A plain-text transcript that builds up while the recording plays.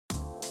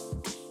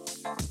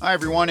Hi,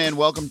 everyone, and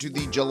welcome to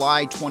the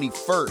July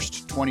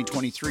 21st,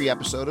 2023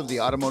 episode of the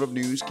Automotive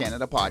News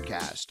Canada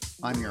podcast.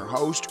 I'm your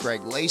host,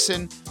 Greg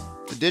Layson,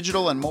 the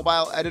digital and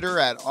mobile editor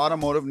at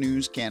Automotive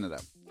News Canada.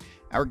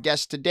 Our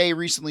guest today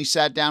recently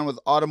sat down with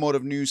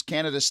Automotive News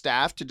Canada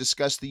staff to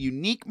discuss the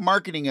unique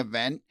marketing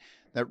event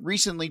that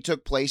recently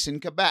took place in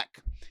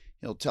Quebec.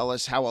 He'll tell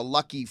us how a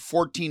lucky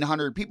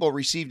 1,400 people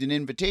received an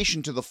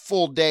invitation to the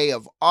full day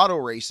of auto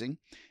racing,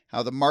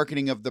 how the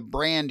marketing of the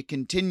brand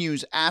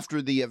continues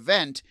after the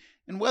event,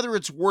 and whether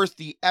it's worth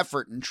the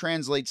effort and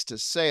translates to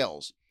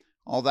sales.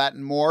 All that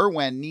and more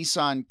when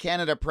Nissan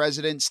Canada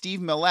President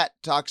Steve Milette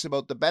talks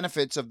about the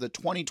benefits of the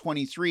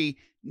 2023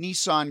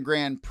 Nissan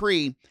Grand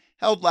Prix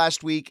held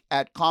last week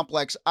at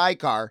Complex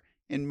iCar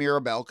in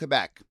Mirabel,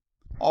 Quebec.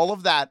 All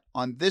of that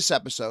on this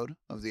episode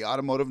of the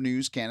Automotive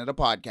News Canada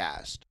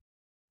podcast.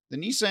 The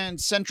Nissan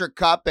Sentra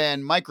Cup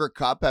and Micra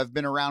Cup have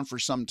been around for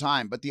some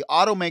time, but the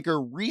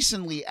automaker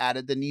recently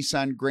added the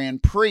Nissan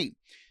Grand Prix.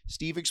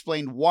 Steve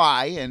explained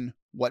why and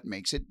what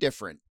makes it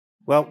different.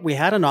 Well, we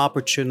had an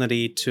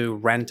opportunity to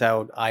rent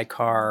out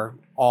iCar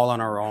all on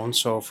our own.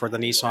 So for the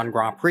Nissan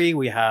Grand Prix,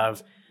 we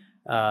have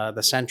the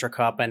Sentra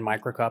Cup and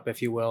Micra Cup,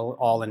 if you will,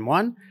 all in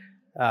one.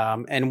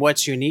 And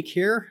what's unique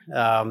here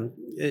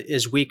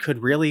is we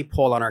could really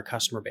pull on our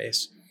customer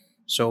base.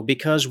 So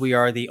because we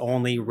are the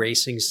only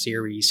racing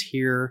series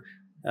here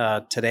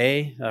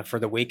today for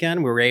the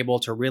weekend, we were able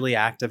to really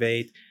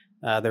activate.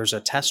 There's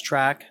a test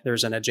track.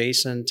 There's an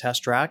adjacent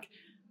test track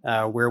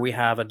where we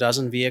have a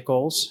dozen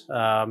vehicles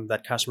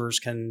that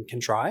customers can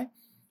try.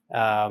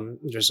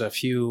 There's a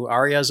few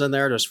Arias in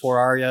there. There's 4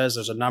 Arias.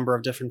 There's a number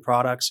of different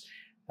products.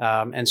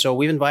 And so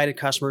we've invited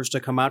customers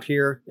to come out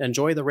here,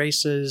 enjoy the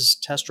races,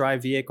 test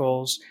drive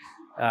vehicles.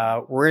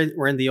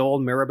 We're in the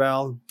old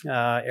Mirabel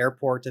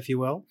airport, if you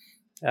will.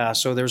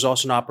 So there's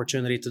also an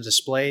opportunity to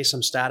display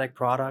some static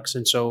products.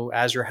 And so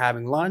as you're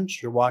having lunch,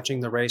 you're watching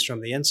the race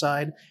from the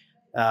inside.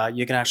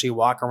 You can actually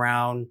walk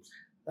around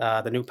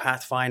the new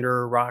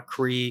Pathfinder, Rock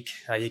Creek.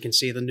 You can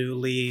see the new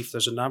Leaf.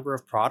 There's a number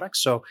of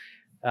products. So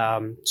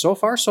so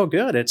far, so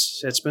good.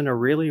 It's been a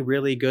really,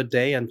 really good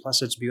day. And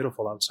plus, it's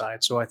beautiful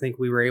outside. So I think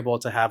we were able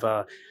to have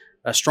a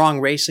strong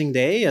racing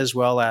day as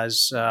well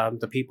as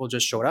the people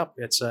just showed up.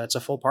 It's a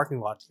full parking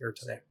lot here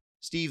today.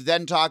 Steve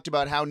then talked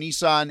about how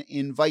Nissan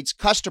invites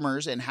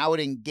customers and how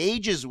it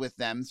engages with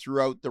them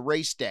throughout the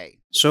race day.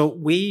 So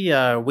we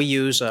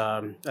use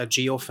a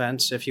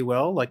geofence, if you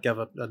will, like of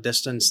a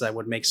distance that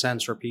would make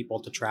sense for people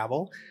to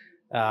travel.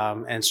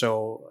 And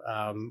so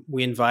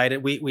we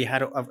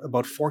had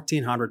about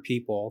 1,400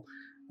 people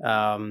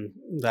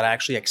that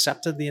actually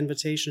accepted the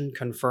invitation,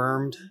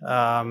 confirmed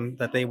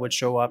that they would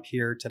show up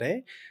here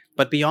today.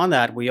 But beyond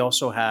that, we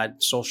also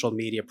had social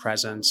media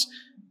presence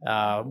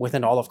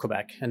within all of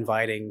Quebec,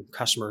 inviting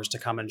customers to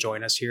come and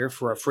join us here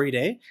for a free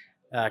day.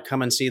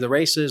 Come and see the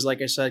races.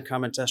 Like I said,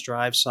 come and test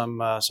drive some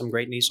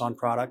great Nissan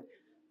product.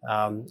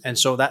 And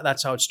so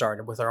that's how it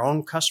started with our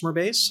own customer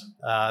base.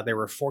 There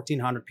were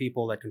 1,400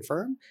 people that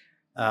confirmed.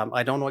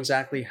 I don't know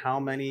exactly how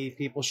many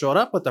people showed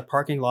up, but the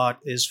parking lot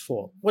is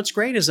full. What's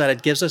great is that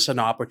it gives us an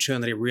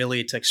opportunity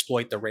really to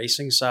exploit the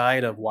racing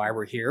side of why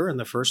we're here in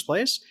the first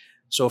place.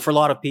 So for a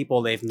lot of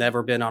people, they've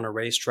never been on a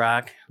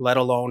racetrack, let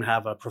alone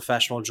have a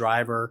professional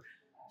driver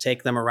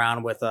take them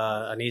around with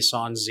a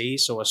Nissan Z,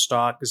 so a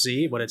stock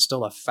Z, but it's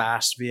still a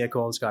fast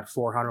vehicle. It's got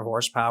 400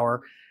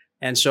 horsepower.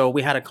 And so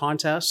we had a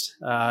contest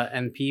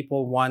and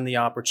people won the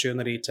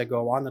opportunity to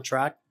go on the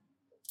track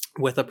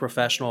with a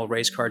professional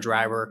race car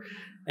driver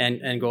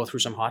and go through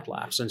some hot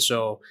laps. And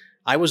so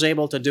I was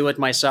able to do it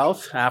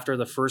myself after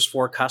the first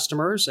 4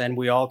 customers, and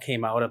we all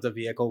came out of the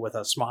vehicle with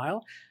a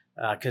smile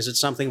because it's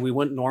something we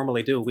wouldn't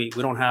normally do. We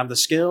don't have the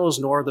skills,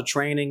 nor the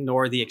training,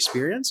 nor the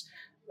experience.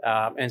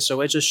 And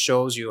so it just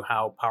shows you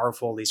how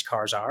powerful these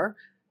cars are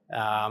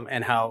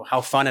and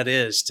how fun it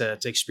is to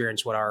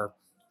experience what our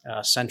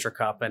Sentra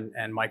Cup and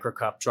Micra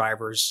Cup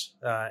drivers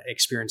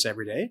experience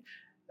every day.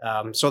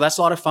 So that's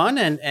a lot of fun.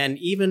 And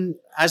even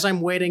as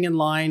I'm waiting in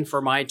line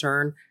for my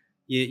turn,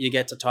 you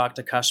get to talk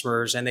to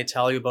customers and they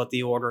tell you about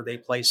the order they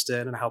placed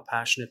in and how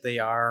passionate they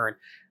are. And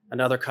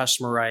another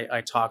customer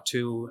I talked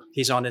to,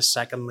 he's on his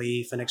second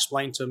Leaf and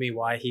explained to me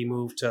why he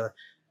moved to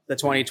the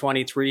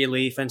 2023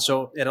 Leaf. And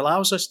so it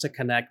allows us to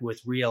connect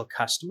with real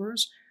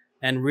customers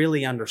and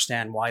really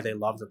understand why they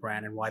love the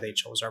brand and why they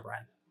chose our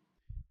brand.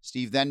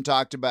 Steve then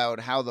talked about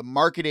how the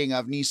marketing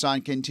of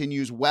Nissan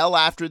continues well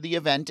after the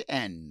event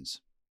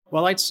ends.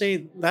 Well, I'd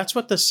say that's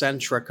what the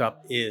Sentra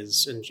Cup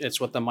is, and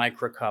it's what the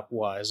Micra Cup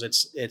was.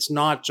 It's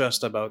not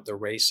just about the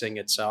racing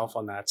itself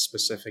on that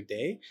specific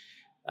day.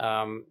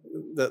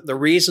 The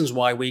reasons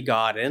why we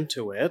got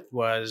into it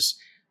was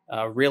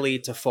really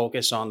to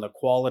focus on the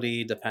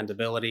quality,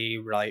 dependability,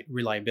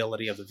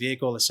 reliability of the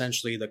vehicle.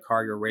 Essentially, the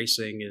car you're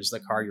racing is the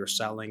car you're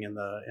selling in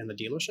the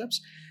dealerships.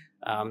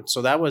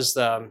 So that was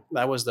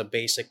the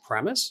basic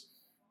premise.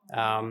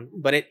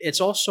 But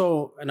it's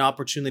also an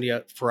opportunity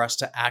for us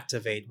to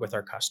activate with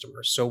our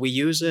customers. So we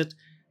use it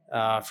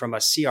from a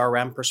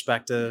CRM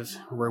perspective,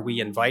 where we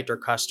invite our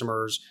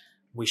customers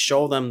We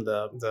show them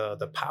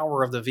the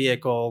power of the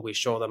vehicle. We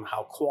show them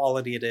how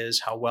quality it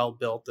is, how well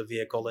built the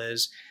vehicle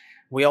is.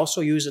 We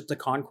also use it to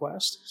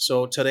conquest.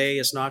 So today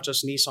it's not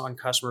just Nissan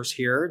customers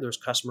here. There's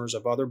customers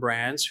of other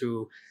brands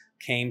who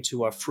came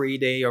to a free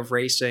day of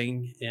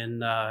racing in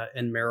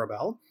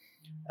Mirabel.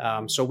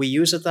 So we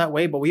use it that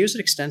way, but we use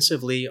it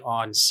extensively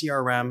on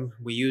CRM.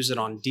 We use it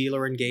on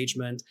dealer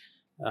engagement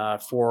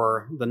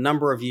for the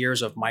number of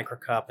years of Micro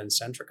Cup and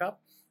Centra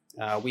Cup.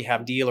 We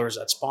have dealers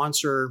that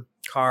sponsor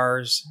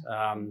cars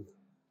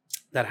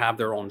that have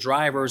their own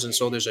drivers, and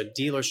so there's a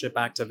dealership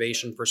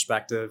activation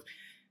perspective,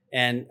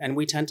 and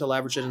we tend to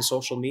leverage it in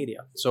social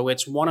media. So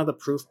it's one of the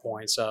proof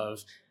points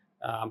of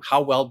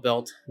how well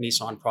built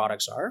Nissan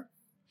products are,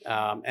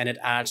 and it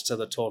adds to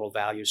the total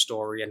value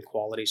story and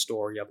quality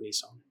story of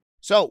Nissan.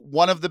 So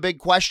one of the big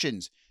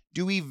questions,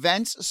 do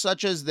events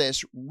such as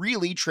this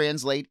really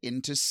translate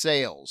into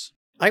sales?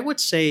 I would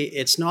say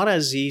it's not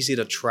as easy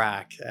to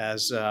track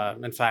as,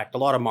 in fact, a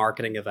lot of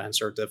marketing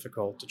events are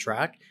difficult to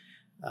track.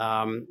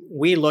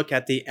 We look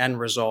at the end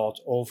result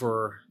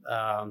over,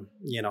 a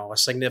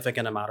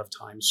significant amount of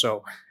time.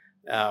 So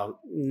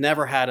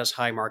never had as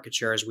high market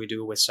share as we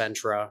do with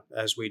Centra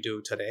as we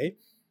do today.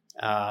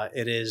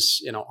 It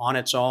is, on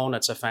its own,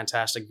 it's a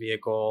fantastic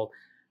vehicle.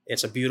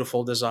 It's a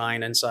beautiful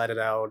design inside and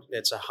out.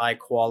 It's a high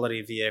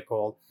quality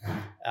vehicle.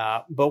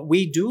 But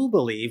we do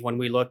believe when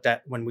we look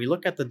at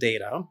the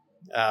data,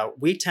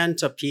 we tend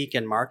to peak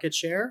in market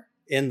share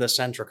in the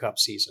Centra Cup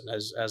season,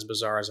 as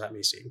bizarre as that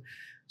may seem.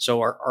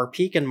 So our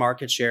peak in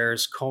market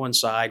shares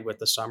coincide with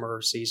the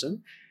summer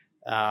season.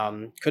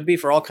 Could be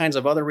for all kinds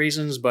of other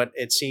reasons, but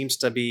it seems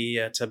to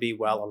be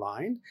well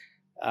aligned.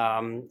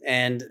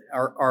 And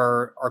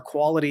our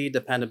quality,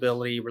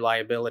 dependability,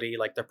 reliability,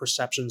 like the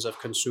perceptions of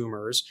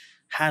consumers,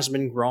 has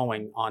been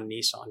growing on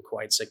Nissan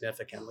quite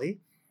significantly.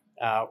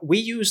 We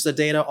use the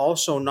data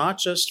also not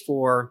just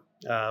for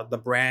the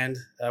brand,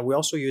 we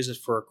also use it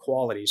for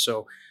quality.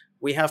 So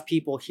we have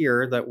people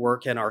here that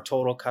work in our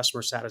total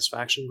customer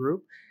satisfaction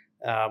group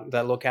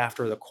that look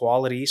after the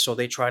quality. So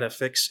they try to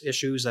fix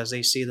issues as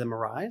they see them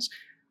arise.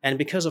 And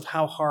because of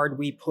how hard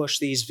we push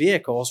these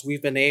vehicles,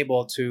 we've been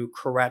able to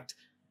correct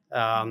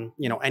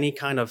any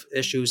kind of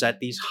issues at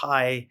these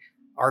high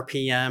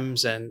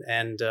RPMs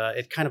and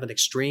it kind of an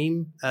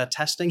extreme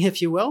testing,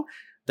 if you will,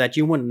 that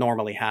you wouldn't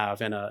normally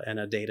have in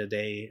a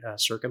day-to-day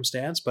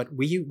circumstance. But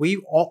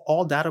we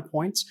all data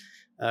points,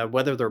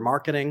 whether they're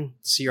marketing,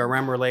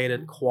 CRM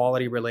related,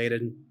 quality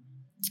related,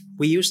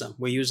 we use them.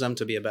 We use them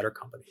to be a better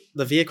company.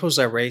 The vehicles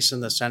that race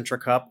in the Centra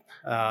Cup,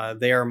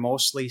 they are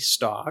mostly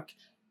stock.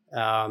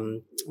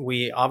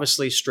 We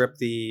obviously strip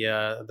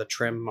the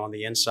trim on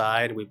the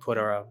inside. We put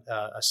a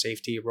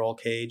safety roll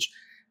cage.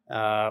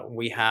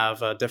 We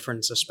have a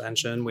different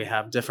suspension. We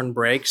have different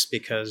brakes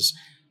because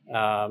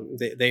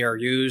they are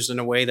used in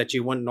a way that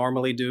you wouldn't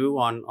normally do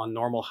on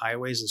normal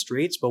highways and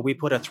streets. But we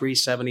put a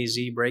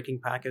 370Z braking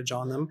package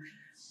on them.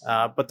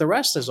 But the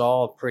rest is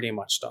all pretty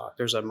much stock.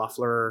 There's a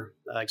muffler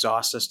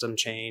exhaust system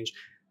change.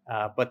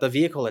 But the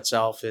vehicle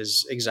itself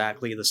is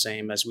exactly the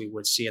same as we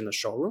would see in the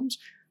showrooms.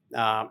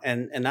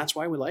 And that's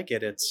why we like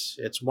it.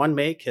 It's one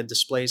make. It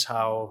displays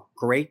how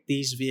great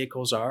these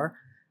vehicles are,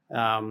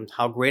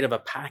 how great of a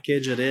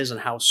package it is, and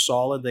how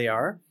solid they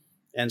are.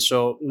 And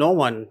so no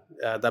one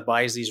that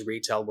buys these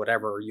retail would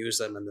ever use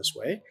them in this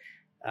way.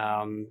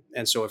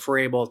 And so if we're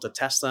able to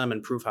test them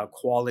and prove how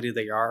quality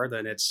they are,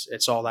 then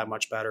it's all that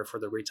much better for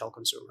the retail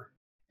consumer.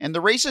 And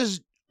the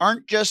races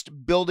aren't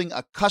just building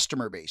a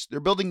customer base. They're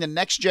building the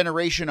next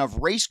generation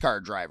of race car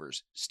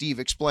drivers, Steve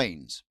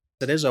explains.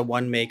 It is a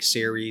one-make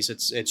series.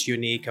 It's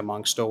unique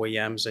amongst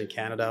OEMs in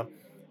Canada.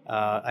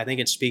 I think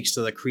it speaks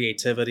to the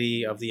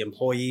creativity of the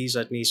employees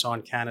at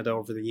Nissan Canada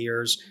over the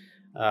years.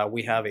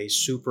 We have a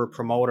super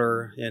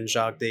promoter in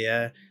Jacques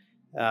Dehay,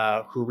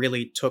 who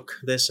really took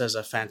this as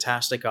a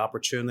fantastic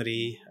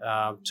opportunity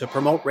to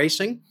promote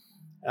racing.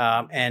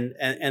 And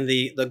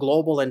the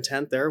global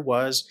intent there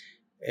was,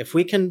 if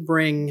we can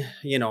bring,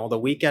 the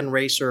weekend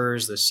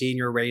racers, the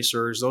senior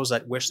racers, those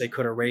that wish they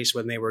could have raced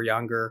when they were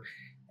younger,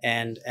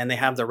 and they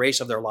have the race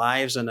of their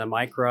lives in a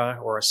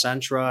Micra or a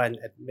Centra, and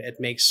it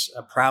makes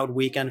a proud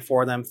weekend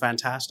for them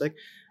fantastic.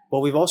 But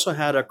we've also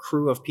had a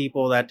crew of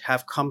people that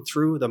have come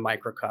through the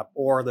Micra Cup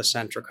or the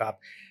Centra Cup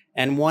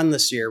and won the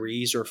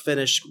series or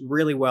finished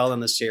really well in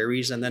the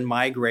series and then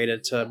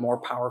migrated to more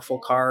powerful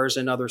cars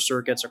in other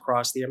circuits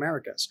across the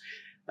Americas.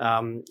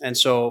 And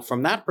so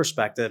from that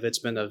perspective, it's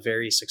been a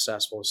very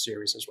successful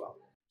series as well.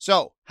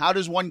 So how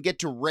does one get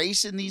to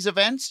race in these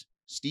events?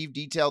 Steve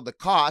detailed the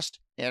cost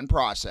and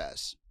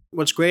process.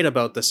 What's great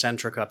about the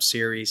Centra Cup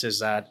series is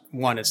that,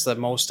 one, it's the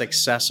most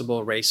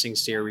accessible racing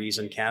series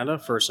in Canada,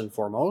 first and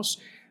foremost.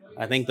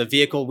 I think the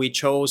vehicle we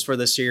chose for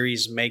the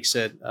series makes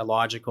it a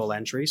logical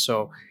entry.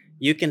 So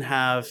you can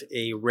have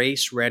a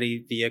race-ready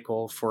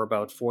vehicle for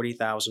about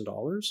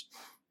 $40,000.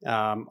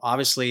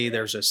 Obviously,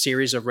 there's a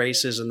series of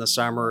races in the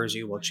summers.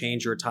 You will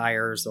change your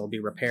tires. There'll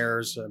be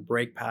repairs,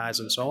 brake pads,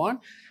 and so on.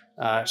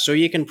 So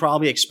you can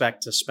probably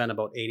expect to spend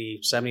about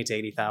 $70,000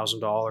 to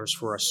 $80,000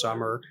 for a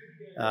summer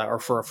or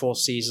for a full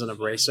season of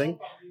racing.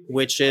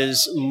 which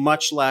is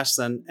much less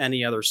than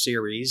any other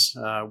series,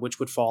 which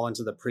would fall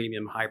into the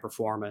premium high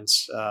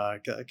performance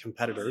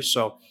competitors.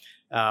 So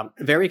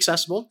very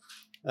accessible.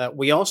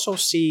 We also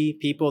see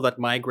people that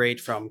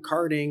migrate from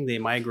karting, they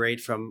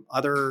migrate from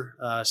other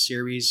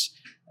series.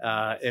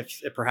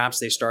 If perhaps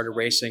they started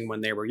racing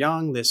when they were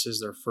young, this is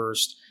their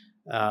first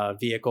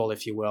vehicle,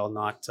 if you will,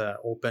 not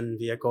open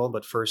vehicle,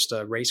 but first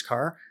race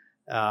car.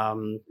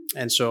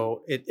 And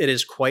so it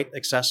is quite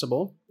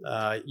accessible.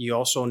 You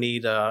also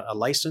need a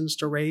license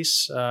to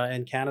race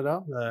in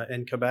Canada,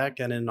 in Quebec,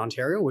 and in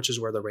Ontario, which is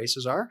where the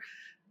races are.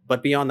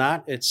 But beyond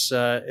that,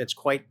 it's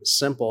quite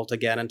simple to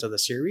get into the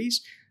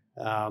series.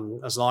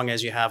 As long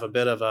as you have a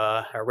bit of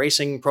a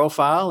racing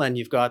profile and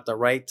you've got the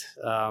right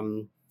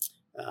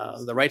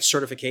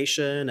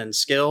certification and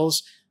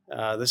skills,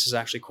 this is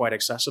actually quite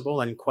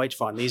accessible and quite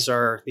fun. These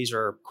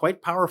are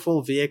quite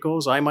powerful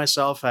vehicles. I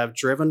myself have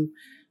driven,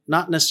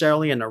 not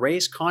necessarily in a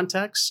race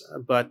context,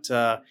 but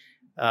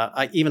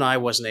even I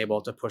wasn't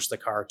able to push the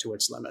car to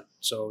its limit.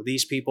 So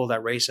these people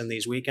that race in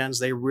these weekends,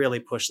 they really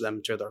push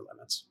them to their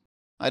limits.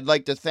 I'd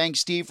like to thank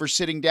Steve for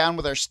sitting down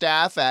with our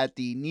staff at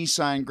the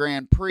Nissan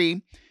Grand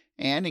Prix.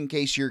 And in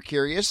case you're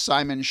curious,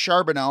 Simon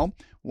Charbonneau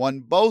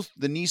won both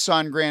the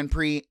Nissan Grand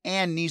Prix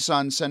and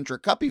Nissan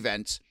Sentra Cup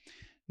events.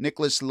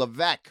 Nicholas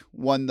Levesque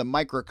won the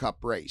Micro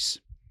Cup race.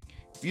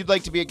 If you'd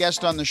like to be a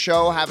guest on the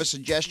show, have a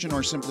suggestion,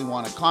 or simply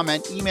want to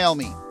comment, email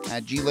me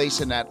at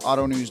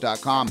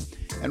glayson@autonews.com.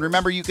 And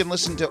remember, you can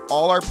listen to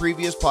all our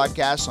previous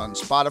podcasts on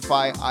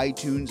Spotify,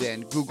 iTunes,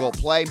 and Google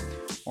Play,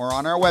 or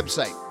on our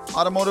website,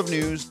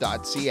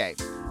 automotivenews.ca.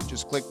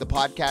 Just click the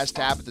podcast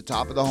tab at the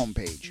top of the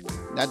homepage.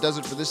 That does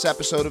it for this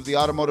episode of the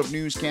Automotive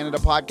News Canada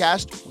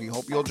podcast. We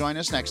hope you'll join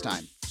us next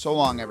time. So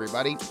long,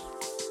 everybody.